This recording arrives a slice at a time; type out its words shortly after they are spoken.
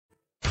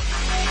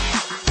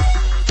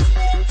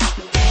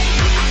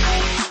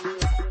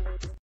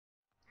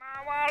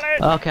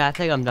Okay, I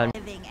think I'm done.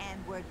 Living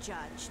and were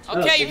judged.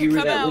 Okay, so you you can were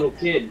come that out. little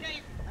kid.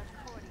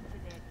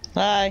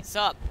 Hi.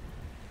 Sup?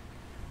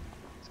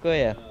 Screw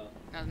you.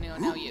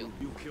 No, you.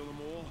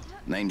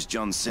 Name's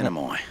John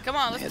Cinemoy. Come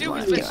on, let's Head do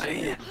lifeguard this.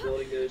 here.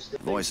 Building those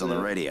things. Voice on the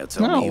radio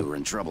told No. me you were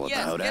in trouble at the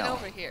Yes, get hotel.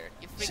 over here,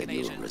 you Said freaking you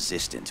were Asian.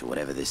 resistant to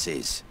whatever this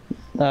is.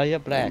 Oh, you're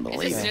black. Didn't Is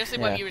believe this it. seriously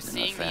Yeah. what you were Then I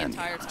seeing the found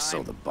entire you. I saw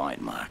time? the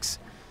bite marks.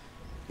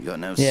 You got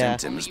no Yeah.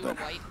 symptoms, Only you but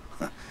were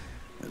white?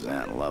 those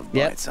aren't love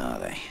Yep. bites, are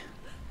they?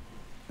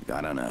 Look,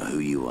 I don't know who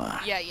you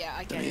are. Yeah,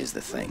 I But get here's it.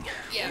 the thing.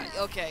 Yeah,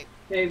 okay.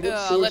 Hey, what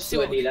Let's source do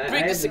do I it. need? I Bring the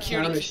have the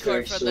security key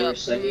card Counter-Strike for the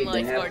source. I need the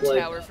lifeguard Half-Life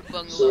tower for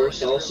bungalow. source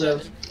number also.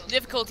 11.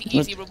 Difficulty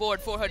easy,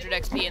 reward 400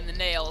 XP in the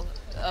nail,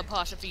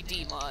 apostrophe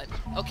D mod.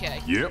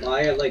 Okay. Yep.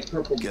 I have like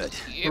purple, Good.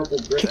 purple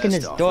brick. Kicking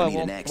his First off, door we need an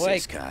won't access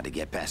break. card to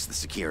get past the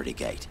security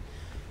gate.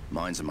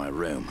 Mine's in my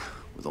room.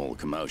 With all the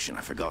commotion,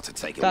 I forgot to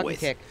take it Fucking with.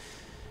 kick.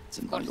 It's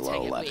in Forgot to bungalow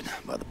take it 11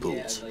 with. by the Yeah,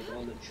 pools. like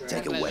on the track.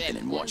 Take a weapon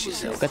and watch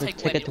yourself. Got to Take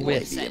take it weapon with.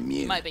 with Maybe it.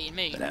 immune, Might be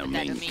immune, but but don't that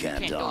mean don't you mean you can't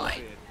can't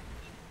die.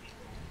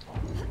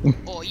 die.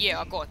 Oh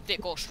yeah, I got a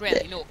thick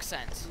Australian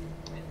accent.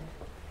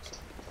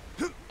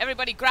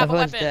 Everybody grab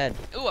Everyone's a weapon. dead.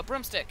 Ooh, a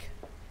broomstick.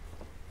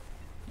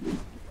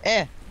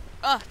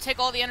 Take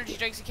all the energy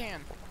drinks you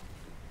can.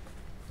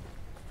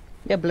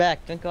 You're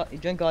black. Drink all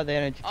the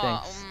energy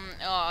drinks.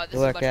 This is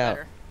Work much out.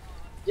 better.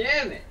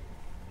 Damn it!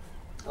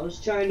 I was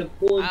trying to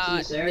pull into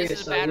this area This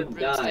is a so I battered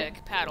wouldn't die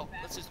broomstick. Paddle.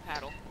 Let's use the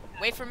paddle.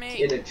 Wait for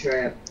me. in a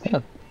trap.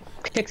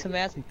 Kick some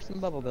ass and some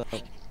bubble gum.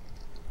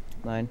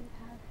 Mine.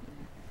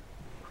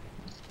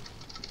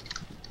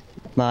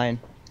 Mine.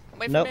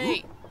 Wait Nope. for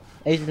me.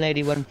 Asian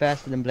lady wasn't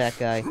faster than black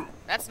guy.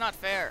 That's not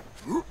fair.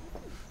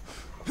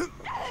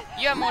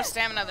 You have more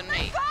stamina than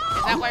me. Is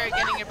that why you're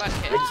getting your butt I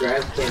kicked?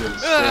 grabbed him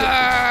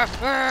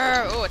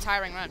and Ooh, a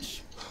tiring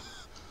wrench.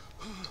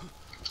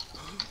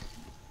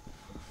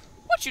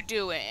 What you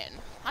doing?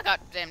 I got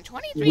them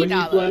When do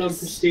you plan on $23.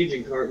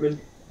 prestiging, Cartman?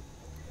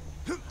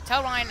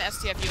 Tell Ryan to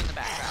STFU in the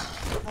background.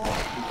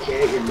 You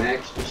can't, your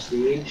max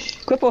prestige.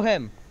 Cripple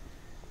him.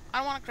 I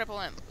don't want to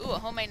cripple him. Ooh, a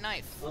homemade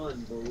knife.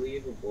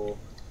 Unbelievable.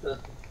 Come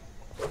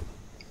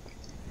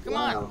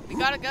Wow. on, we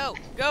gotta go.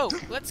 Go,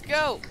 let's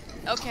go.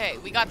 Okay,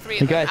 we got 3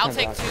 You of them. guys I'll have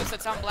take rock. 2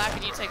 since I'm black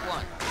and you take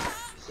 1.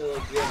 So,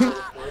 do you have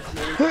a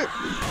partner?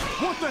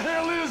 What the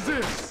hell is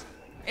this?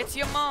 It's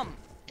your mom.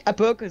 I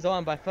broke his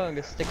arm by throwing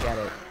a stick at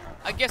it.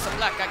 I guess I'm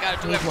black. I gotta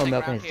do He needs more everything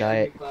milk in around his here.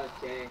 diet.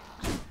 35K.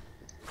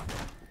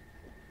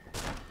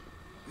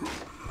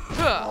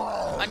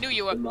 Huh. I knew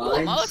you were. The Ooh,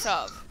 a mines?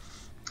 Molotov.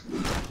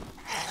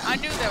 I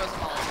knew there was a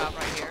Molotov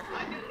right here.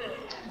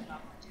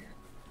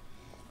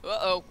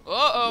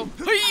 Uh-oh.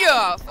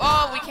 Hiya!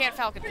 Oh, we can't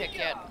Falcon pick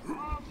yet.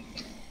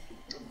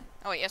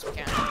 Oh, wait, yes we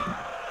can.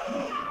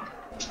 Oh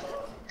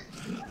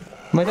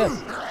my god.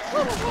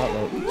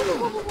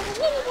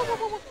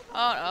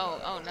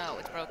 Oh no,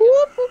 it's broken.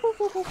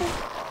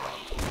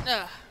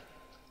 Ugh.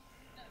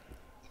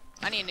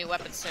 I need a new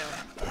weapon soon.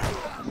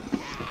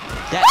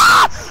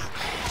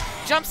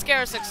 Jump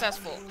scare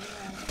successful.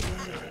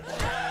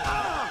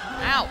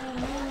 Ow!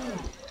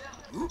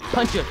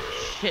 Punch your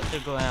shit to the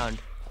ground.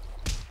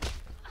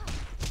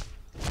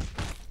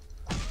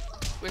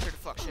 We're here to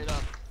fuck shit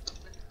up.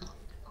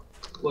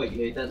 Wait, you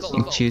hate that Go,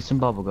 song? go. Chew some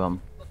bubblegum.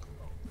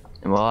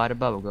 And we're out of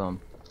bubblegum.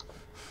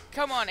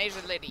 Come on,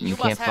 Asian lady, You you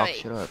can't must fuck have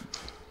shit a. up.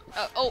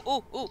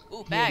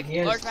 Ooh, bag, He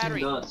has large 2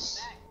 battery.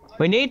 nuts.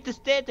 We need to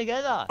stay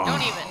together.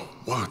 Don't even.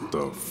 What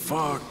the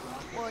fuck?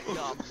 What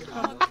the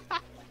fuck?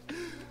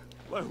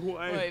 My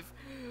wife.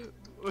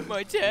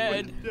 My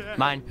dad.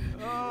 Mine.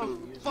 Oh,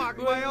 fuck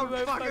my own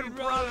fucking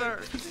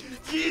brother.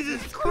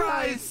 Jesus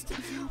Christ.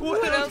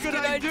 What else could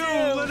I do?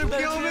 Let him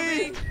kill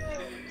me?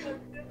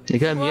 You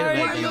could Why are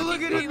mutilate you him.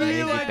 looking at me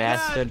Lazy like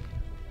bastard.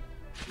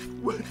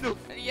 What the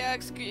Yeah,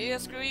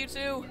 screw you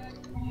too.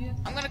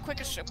 I'm gonna quick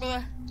a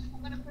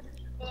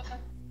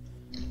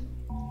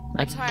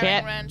I tiring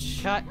can't.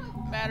 wrench. Cut.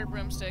 Battered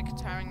broomstick,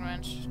 tiring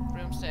wrench,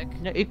 broomstick.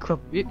 No,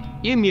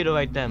 you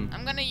mutilate them.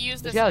 I'm gonna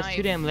use this This guy's knife.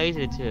 too damn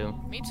lazy to.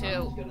 Me I'm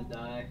too. gonna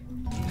die.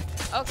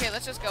 Okay,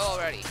 let's just go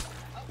already.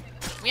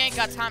 We ain't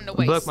got time to I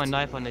waste. broke my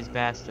knife on these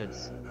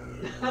bastards.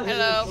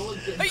 Hello.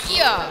 Someone's gonna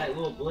Yeah. that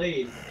little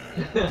blade.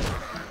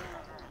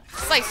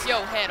 Slice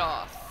your head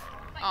off.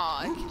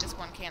 Aw, this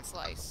one can't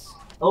slice.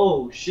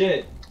 Oh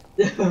shit.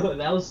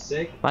 That was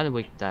sick. By the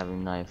way,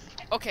 diving knife.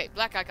 Okay,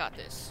 black, I got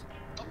this.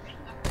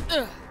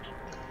 Ugh,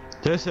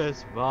 This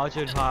is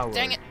Roger Howard.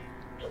 dang it.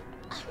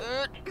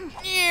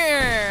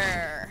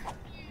 Yeah.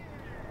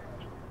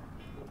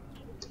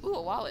 Ooh,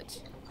 a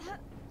wallet.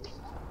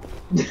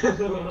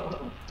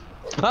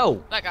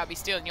 Oh! Like I'll be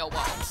stealing your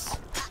wallets.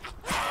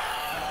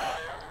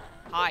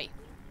 Hi.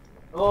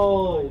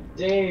 Oh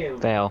damn.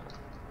 Fail.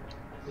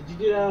 Did you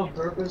do that on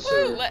purpose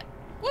Woo, or?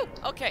 woo,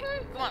 okay,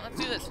 come on, let's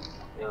do this.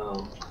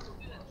 No.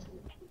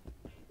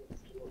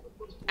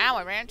 Ow,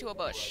 I ran into a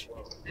bush.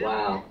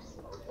 Wow.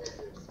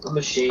 I'm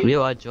ashamed.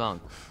 You are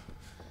drunk.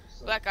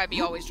 Black guy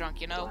be always drunk,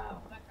 you know?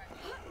 Wow.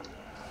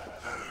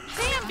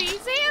 Zambi!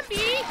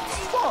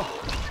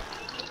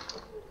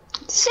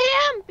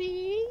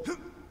 Samby!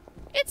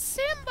 It's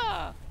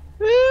Simba!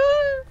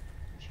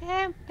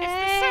 Champagne. It's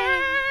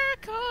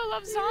the circle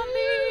of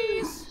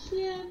zombies.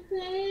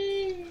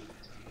 Champagne.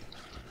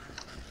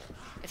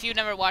 If you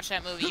never watched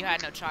that movie, you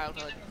had no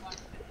childhood.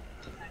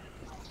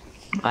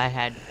 I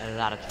had a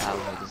lot of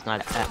childhood. It's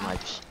not that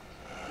much.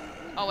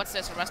 Oh, what's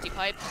this? A rusty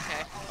pipe?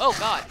 Okay. Oh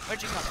God,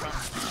 where'd you come from?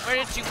 Where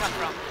did you come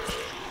from?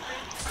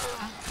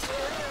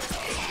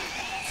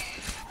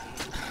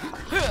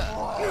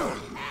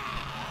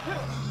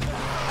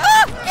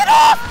 Ah, get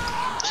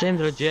off! Seems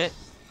legit.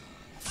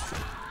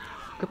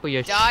 Cripple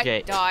your Die,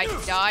 shit. die,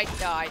 die,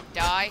 die,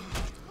 die.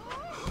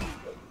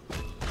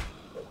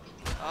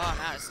 Oh,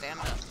 now it's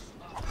stamina.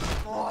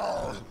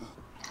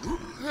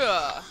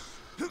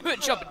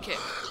 Jump and kick.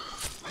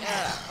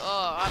 Yeah.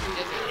 Oh, I'm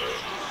dizzy.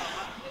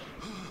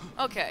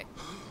 Okay.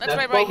 Let's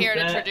That right here and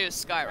bump that-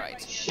 introduce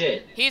Skyrite.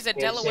 Shit. He's a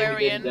Can't say we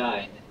didn't Delawarean,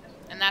 die.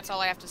 and that's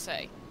all I have to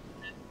say.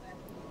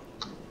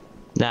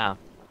 Now.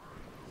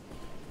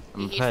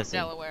 I'm He's from pressing.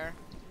 Delaware.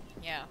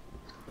 Yeah.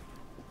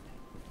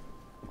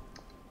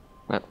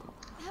 Well,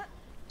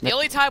 The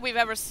only time we've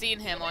ever seen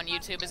him on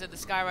YouTube is in the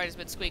Skyrite has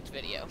been squeaked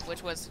video,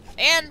 which was,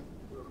 and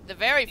the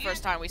very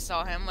first time we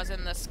saw him was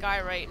in the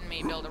Skyrite and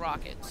me build a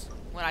rocket,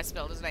 when I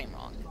spelled his name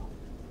wrong.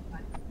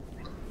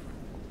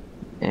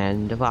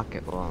 and the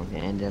rocket wrong,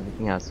 and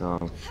everything else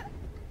wrong.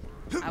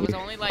 I was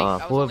only like, I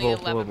was only horrible,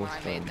 11 horrible when I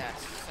spelling. made that,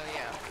 so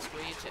yeah,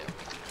 screw you too.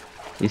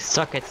 You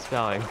suck at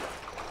spelling.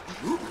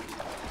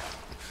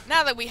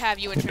 Now that we have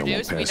you Think I won't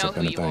introduced, we pass know up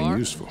who you anything are.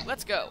 useful.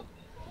 Let's go.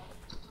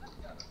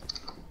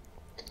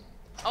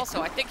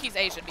 Also, I think he's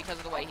Asian because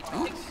of the way he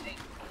talks.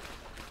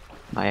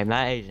 I am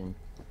not Asian.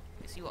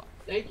 Yes, you are.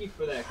 Thank you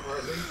for that,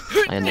 Cartman.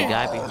 I am the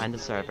guy behind the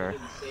server.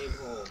 Same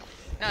hole.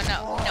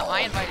 No, I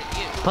invited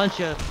you. Punch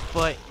your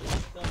foot.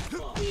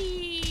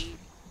 Whee!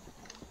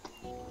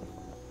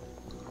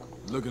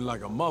 Looking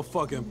like a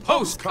motherfucking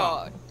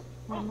postcard.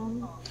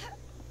 Postcard.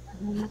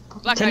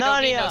 Black guy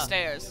don't need no Tanania.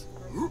 stairs.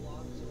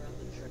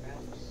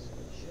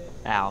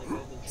 Ow.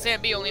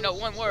 Sam B only know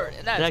one word,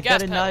 and that Did is I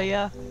gas go to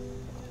pedal.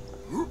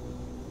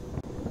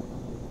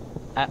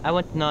 Narnia? I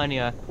went to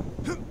Narnia.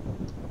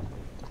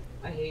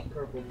 I hate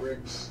purple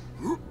bricks.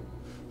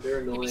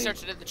 They're You annoying. be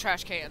searching in the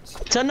trash cans. To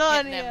Hitting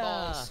them Narnia!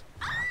 balls.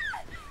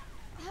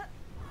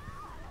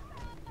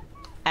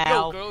 Yo,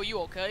 Ow. girl, you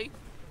okay?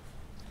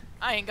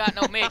 I ain't got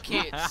no mad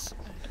kids.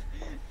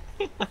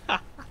 I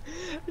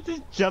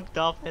just jumped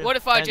off his What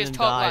if I fence just and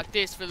talk died. like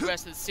this for the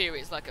rest of the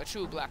series, like a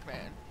true black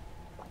man?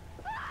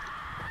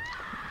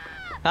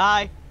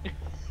 Hi.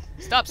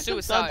 Stop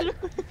suicide.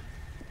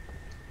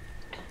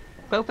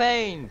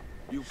 Propane.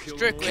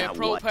 Strictly Got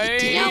what you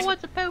did. Yeah, propane.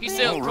 what's a propane? He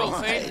sells All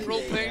propane, right.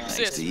 propane Thanks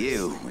exists. to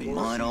you, we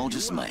might all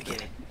just make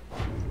it.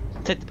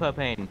 Take the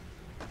propane.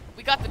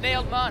 We got the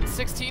nailed mod,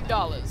 $16.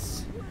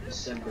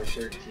 December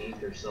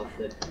 13th or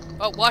something.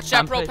 Oh, watch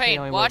that I'm pretty sure propane.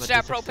 only Watch worth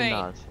that about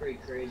propane. It's pretty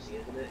crazy,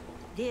 isn't it?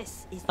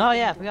 This is Oh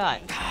yeah, I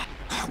forgot.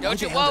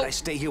 Don't you Why the hell whoa. did I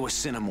stay here with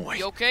Cinnamon?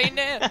 You okay in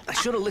there? I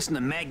should have listened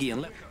to Maggie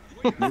and let.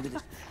 Maybe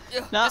this-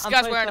 No, This I'm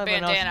guy's pretty wearing a sure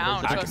everyone else bandana. I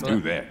don't does trust that.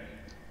 him. that.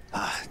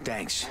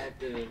 Thanks. I have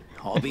to.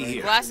 I'll be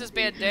here. Glasses,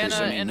 bandana,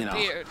 Because, I mean, and you a know,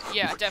 beard.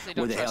 Yeah,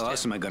 definitely Where don't the hell else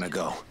trust him. am I gonna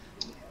go?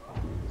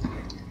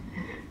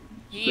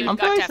 He even I'm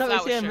got pretty that sure we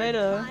flower see him shirt.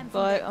 later,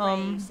 but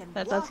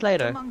that's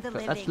later.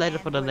 That's later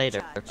for the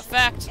later.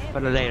 Fact.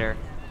 For the later.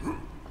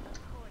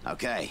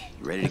 Okay,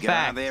 you ready to In get out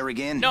fact- of there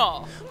again?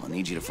 No. I'll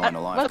need you to find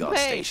a What lifeguard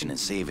page? station and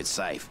see if it's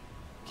safe.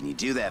 Can you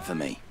do that for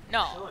me?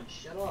 No. Sean,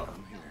 shut up.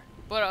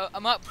 But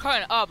I'm up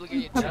kind of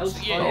obligated That to. was So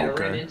funny. yeah. I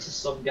Okay. ran into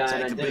some guy Take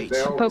and I the did a beach.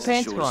 barrel Propane's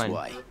It's the roll shortest fine.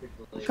 way.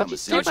 perfectly.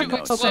 Conversation Don't you Take my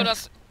goes. explode propane.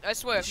 us? I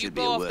swear, if you Should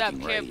be blow a off that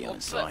working radio camp,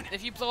 inside.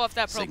 if you blow off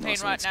that Signal propane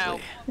so right it's now.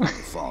 clear. I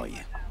can follow you.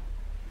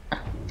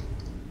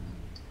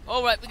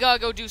 All right, we gotta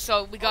go do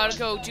so. We gotta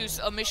go do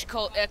a mission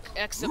called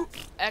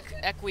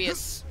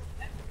Equius,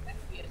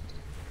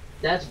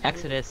 That's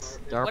Exodus.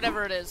 Dark.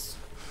 whatever it is.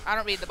 I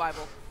don't read the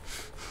Bible.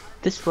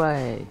 This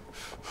way.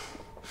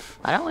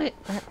 I don't wait.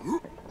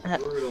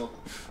 brutal.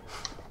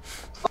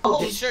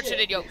 Oh, Just search it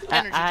in your I-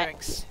 energy I-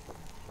 drinks.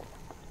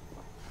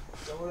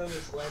 Someone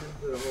was landing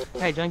through the hole.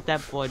 Hey, drink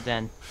that board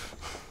then.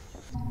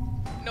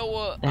 You know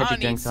what? It had I the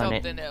need drinks on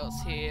it. something else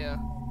here.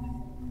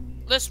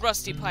 This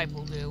rusty pipe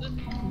will do.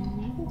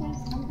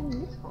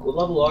 What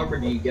level armor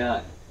do you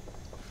got?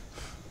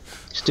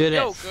 Let's do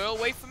Yo, this. girl,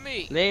 wait for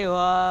me.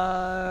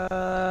 Leroy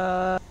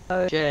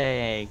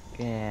Jake.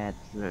 Yeah,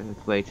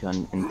 it's way too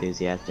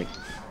enthusiastic.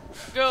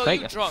 Girl,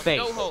 Fake you a drunk. face.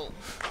 No hole.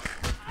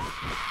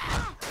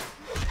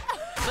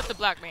 Let the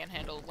black man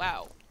handle.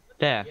 Wow.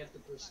 There. You have the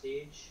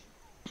prestige,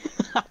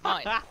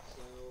 Mine.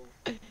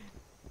 so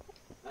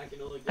I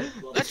can only get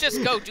level Let's just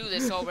 2. go do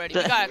this already.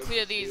 We gotta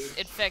clear these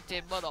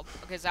infected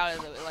motherfuckers out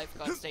of the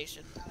lifeguard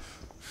station.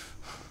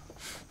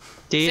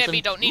 These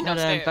Sammy don't need no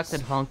stairs.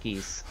 infected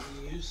honkies.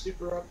 Do you use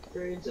super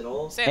upgrades at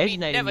all? Sam, we Asian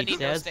never needs need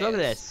no stairs. stairs. Look at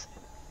this.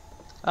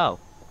 Oh.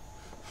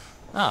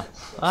 Oh.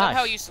 Somehow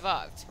Hi. you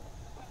survived.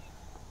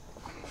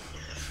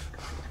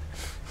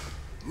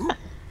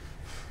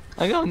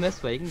 I'm going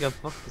this way. You can go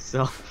fuck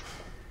yourself.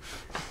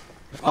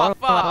 Oh, fuck.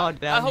 oh,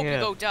 down I hope here. you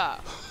go die.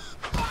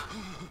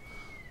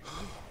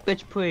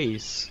 Bitch,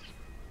 please.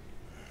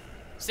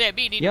 Sam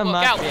B need You're to work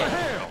my out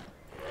bitch. more.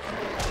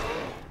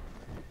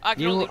 I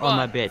can You only are my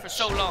run bitch. for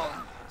so long.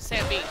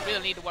 Sam B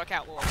really need to work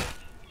out more.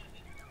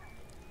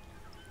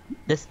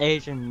 This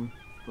Asian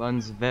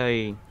runs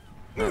very,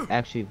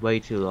 actually way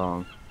too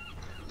long.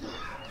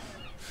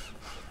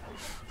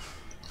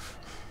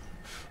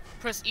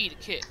 Press E to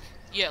kick.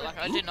 Yeah, like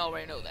I didn't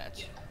already know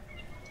that.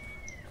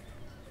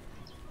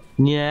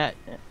 Yeah,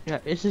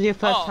 this is your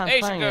first Oh, time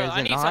Asian playing girl, it, is I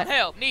it need not? some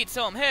help. Need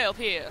some help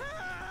here.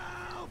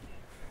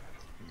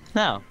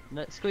 No,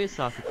 screw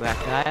yourself, you black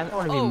guy. I don't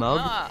want to be Oh,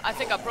 mugged. I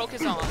think I broke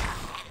his arm.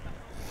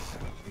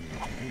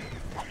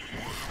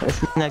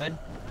 That's not good.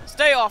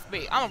 Stay off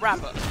me. I'm a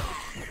rapper.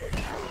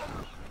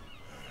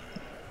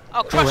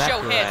 I'll crush whack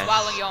your your heads ass.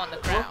 while you're on the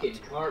ground. Fucking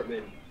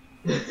Cartman.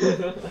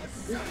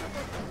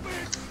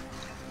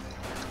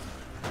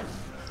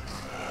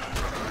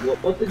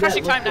 What did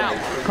Crushing that time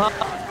look now. like?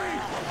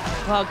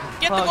 Hug,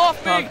 Get hug, them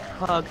off me!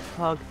 hug,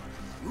 hug.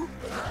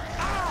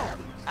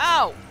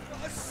 Ow!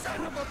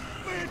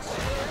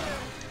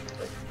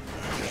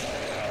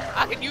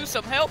 I can use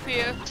some help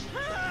here.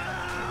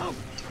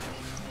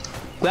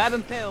 Grab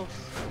him pills.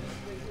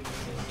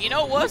 You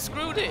know what?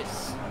 Screw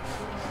this.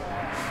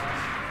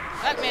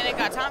 That man ain't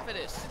got time for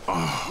this.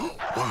 Oh,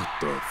 what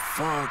the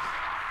fuck?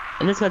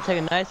 I'm just gonna take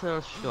a nice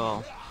little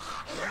stroll.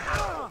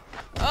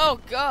 Oh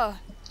god.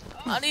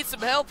 I need some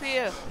help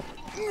here.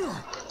 Please?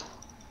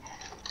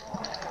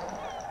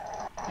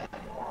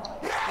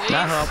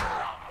 Not help.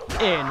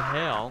 In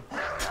hell.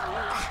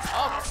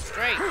 Oh,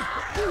 great.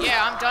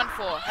 Yeah, I'm done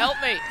for. Help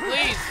me,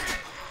 please.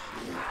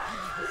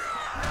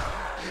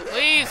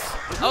 Please.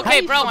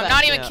 Okay, you bro, feel I'm back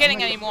not even there? kidding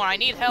Oh my anymore. I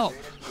need help.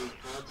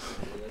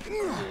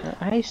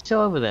 How are you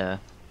still over there?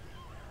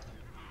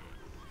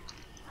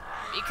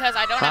 Because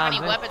I don't have any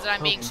Fine, weapons and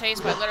I'm being open.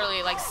 chased by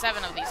literally like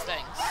 7 of these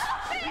things.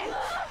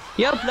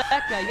 Yo,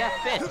 black guy, you got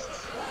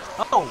fists.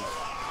 Oh.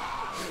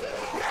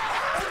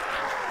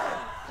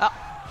 Oh.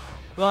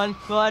 Run,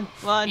 run,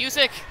 run.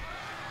 Music.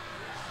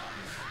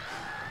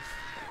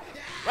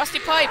 Rusty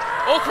pipe.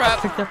 Oh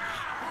crap. Picked up.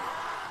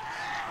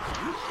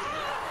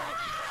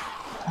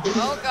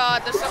 Oh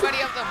god, there's so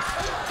many of them.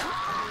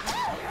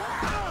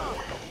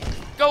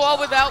 Go all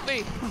without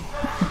me.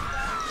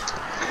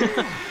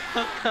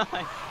 Oh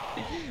god.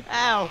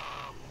 Ow.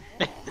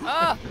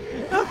 Ah,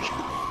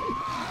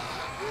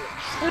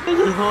 This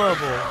is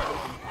horrible.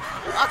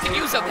 I can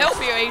use some help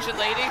here, Asian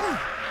lady.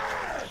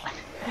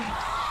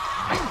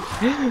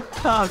 Oh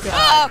god.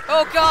 Ah,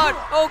 oh god,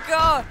 oh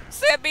god.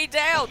 Send me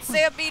down,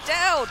 send me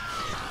down.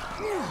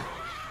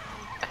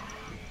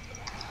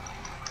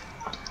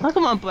 Oh,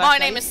 come on, black My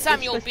guy. name is You're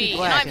Samuel supposed to be B, and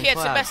black I'm here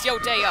to proud. mess your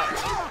day up.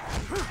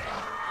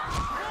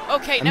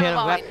 Okay, I'm never here to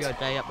mind. wrap your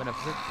day up in a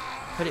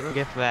pretty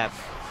gift wrap.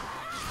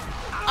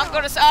 I'm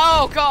gonna say,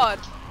 oh god.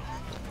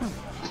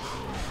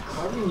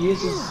 Cartman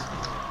uses.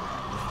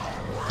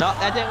 No,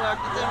 that didn't work.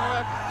 That didn't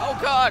work. Oh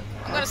god,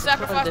 I'm gonna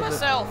sacrifice did it.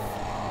 myself.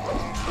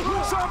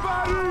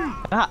 Somebody!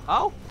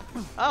 Oh.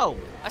 Oh.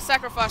 I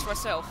sacrificed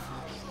myself.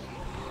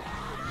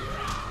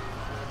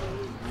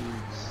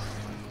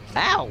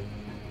 Ow.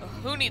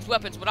 Who needs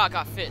weapons when I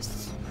got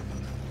fists?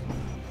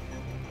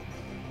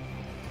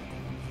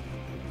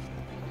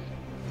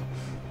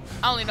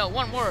 I only know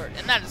one word,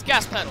 and that is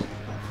gas pedal.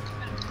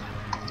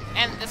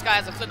 And this guy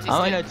has a flipsy I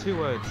only know stick. 2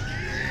 words.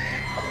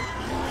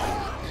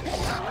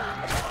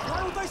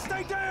 Why would they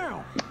stay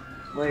down?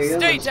 Wait, you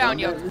Stay have a down,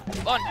 you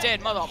sunbed?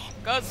 undead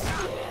motherfuckers.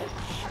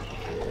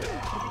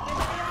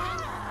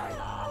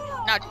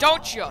 Now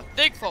don't you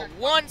think for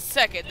 1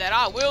 second that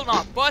I will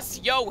not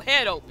bust your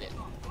head open.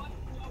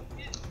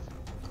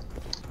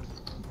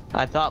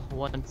 I thought for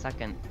 1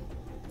 second.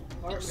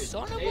 Cartman,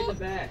 Son of stay in a- the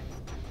back.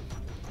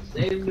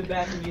 Stay in the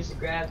back and use the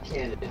grab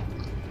cannon.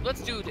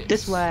 Let's do this.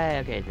 This way.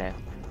 Okay, there.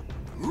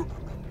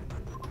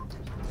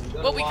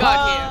 What we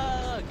got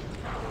here? Hug!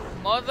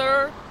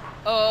 Mother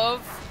of...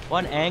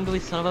 One angry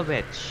son of a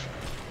bitch.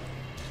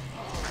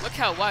 Look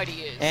how white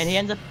he is. And he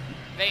ends up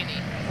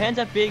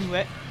being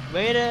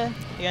Raider.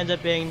 He ends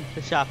up being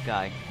the shop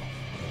guy.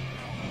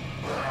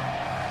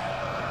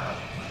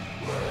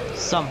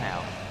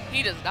 Somehow.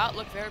 He does not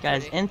look very Got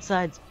his pretty.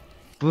 insides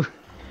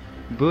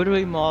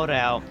brutally mauled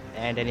out,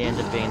 and then he ends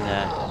up being the...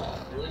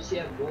 At least you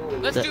have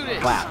gold. Let's do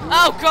this. Wow.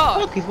 Oh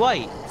god! Look, he's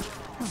white.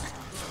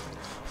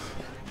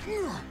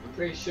 I'm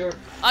pretty sure.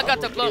 I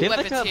got the blunt Give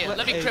weapons us a here.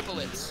 Let me a- cripple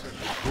it.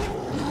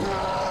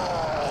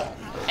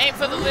 Aim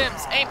for the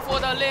limbs. Aim for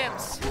the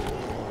limbs.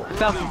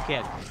 Falcon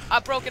kick. I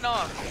broke an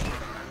arm.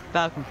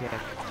 Falcon kick.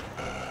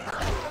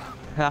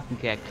 Falcon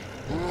kick.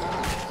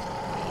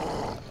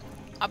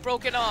 I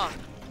broke an arm.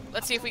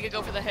 Let's see if we can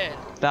go for the head.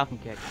 Falcon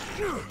kick.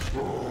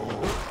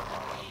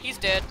 He's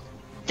dead.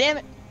 Damn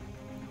it!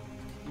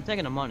 I'm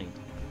taking the money.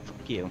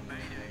 Fuck you.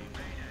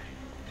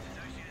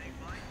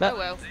 Oh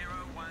well.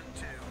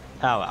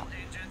 Oh well.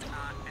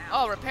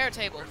 Oh, repair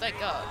table. Thank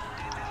God.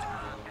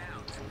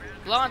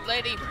 Blonde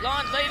lady.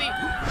 Blonde lady.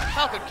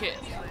 Falcon kid.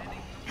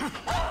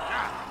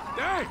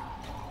 Dang!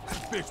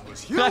 That bitch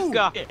was Let's huge!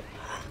 go.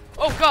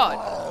 Oh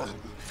God.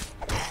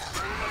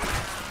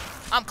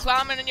 I'm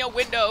climbing in your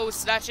window,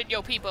 snatching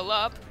your people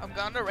up. I'm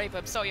gonna rape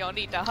them, so y'all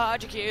need to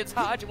hide your kids,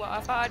 hide your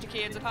wife, hide your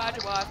kids, and hide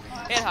your wife,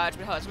 and hide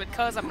your husband,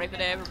 cause I'm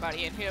raping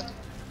everybody in here.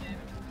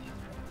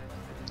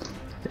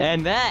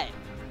 And that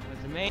was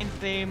the main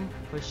theme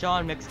for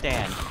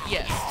Shawnmicstan.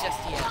 Yes, just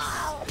yes.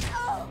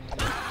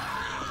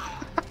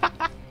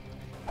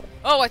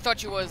 Oh, I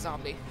thought you were a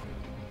zombie.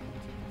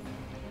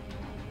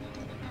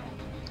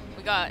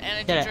 We got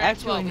energy Yeah, drink,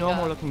 actually 12, we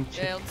normal got looking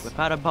chick jails.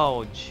 without a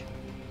bulge.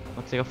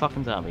 Looks like a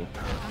fucking zombie.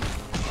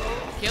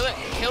 Kill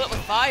it with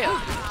fire.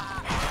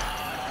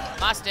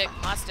 My stick,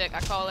 I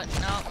call it.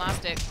 No, my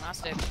stick.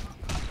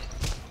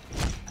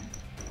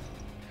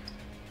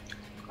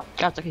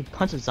 God, it's like he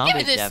punched a zombie. Give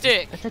me this to death.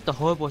 stick. Let's take the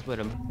horribles with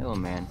him. Oh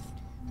man.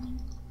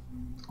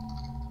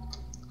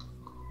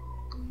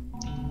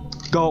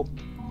 Go.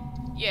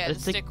 Yeah,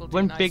 Let's the take stick will do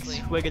one nicely. big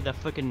swig of the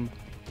fucking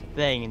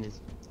thing and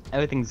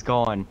everything's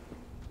gone.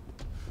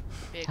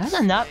 Big How's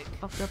that not swig.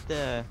 fucked up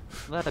the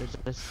letters?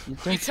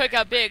 You took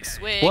a big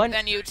swig, One-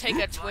 then you take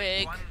a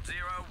twig,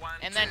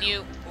 and then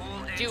you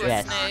do a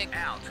Yes. snake.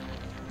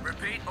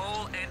 Repeat,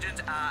 all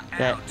engines are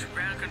That- out.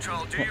 Ground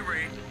control, do you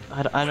read?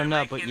 I don't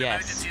know, but Making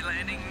yes. emergency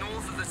landing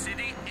north of the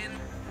city in...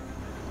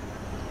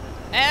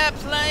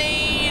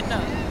 Airplane!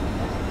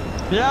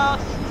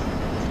 Lost!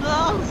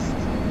 Lost!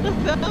 The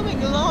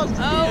filming lost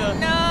Oh here!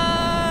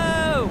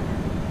 no!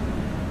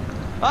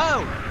 Oh!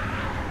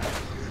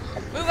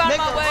 Move out of Make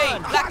my a way!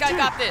 run. Black guy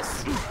got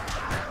this!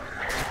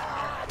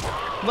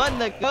 Run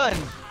the gun!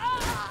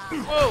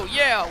 Whoa,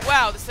 yeah!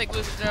 Wow, this thing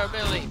loses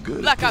durability.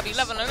 Black guy be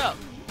leveling up.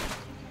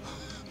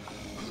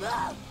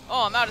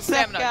 Oh, I'm out of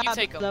stamina. You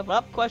take him. Level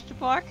up, question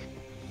mark?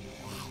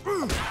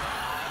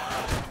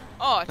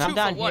 Oh, 2 I'm for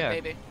down 1, here.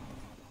 baby.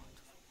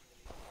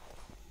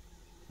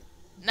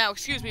 Now,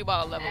 excuse me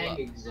while I level And up.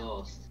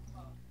 exhaust.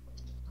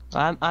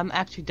 I'm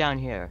actually down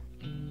here.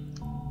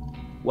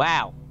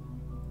 Wow.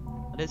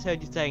 I just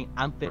heard you saying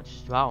I'm fit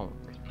strong.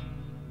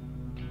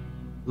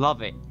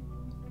 Love it.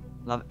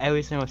 Love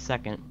every single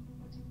second.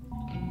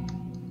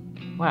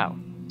 Wow.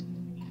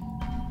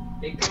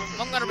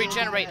 I'm gonna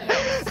regenerate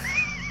health.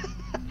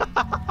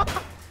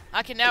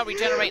 I can now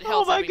regenerate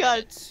health. Oh my every God.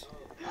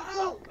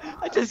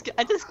 minute.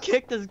 I just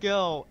kicked this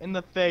girl in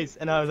the face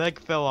and her leg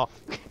fell off.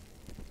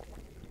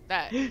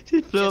 That.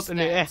 She flew Just up in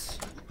the air.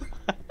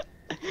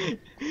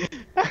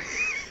 that.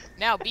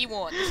 Now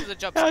B1. This is a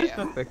jump That was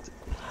scare. perfect.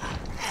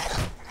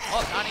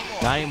 Oh, not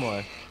anymore. Not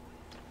anymore.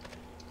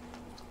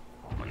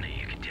 I knew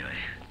you could do it.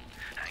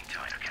 Hang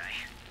tight, okay?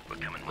 We're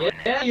coming right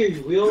now. Yeah,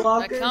 you wheel They're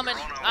locker. coming.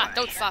 Ah,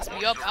 don't sauce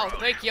me up. I'll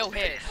break your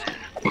head.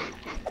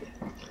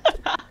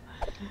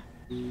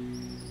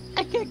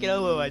 I can't get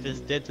over what I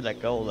just did to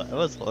that girl. It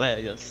was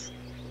hilarious.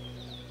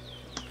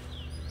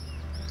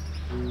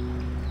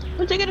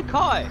 We're taking a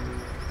car.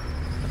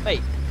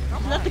 Wait,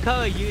 isn't that the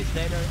car I used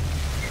later?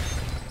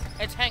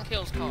 It's Hank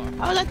Hill's car.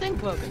 How's that thing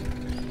broken?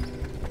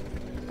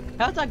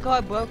 How's that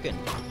car broken?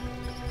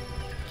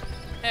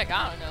 Heck,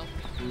 I don't know.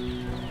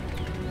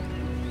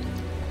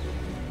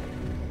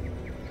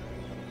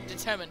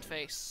 Determined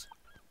face.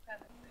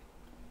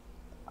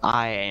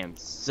 I am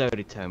so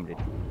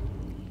determined.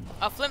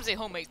 A flimsy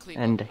homemade cleaver.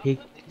 And he...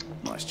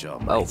 Nice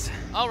job, Oh. mates.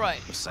 Alright.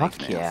 We're safe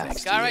Fuck now, yeah.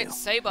 thanks to Skyrite, you.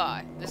 say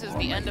bye. This is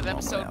the end of All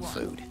episode about 1.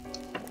 food.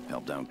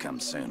 Help don't come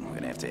soon. We're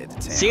gonna have to head to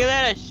town. See you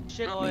later,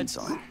 shitlords.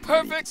 Meantime, maybe you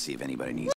Perfect. can see if anybody needs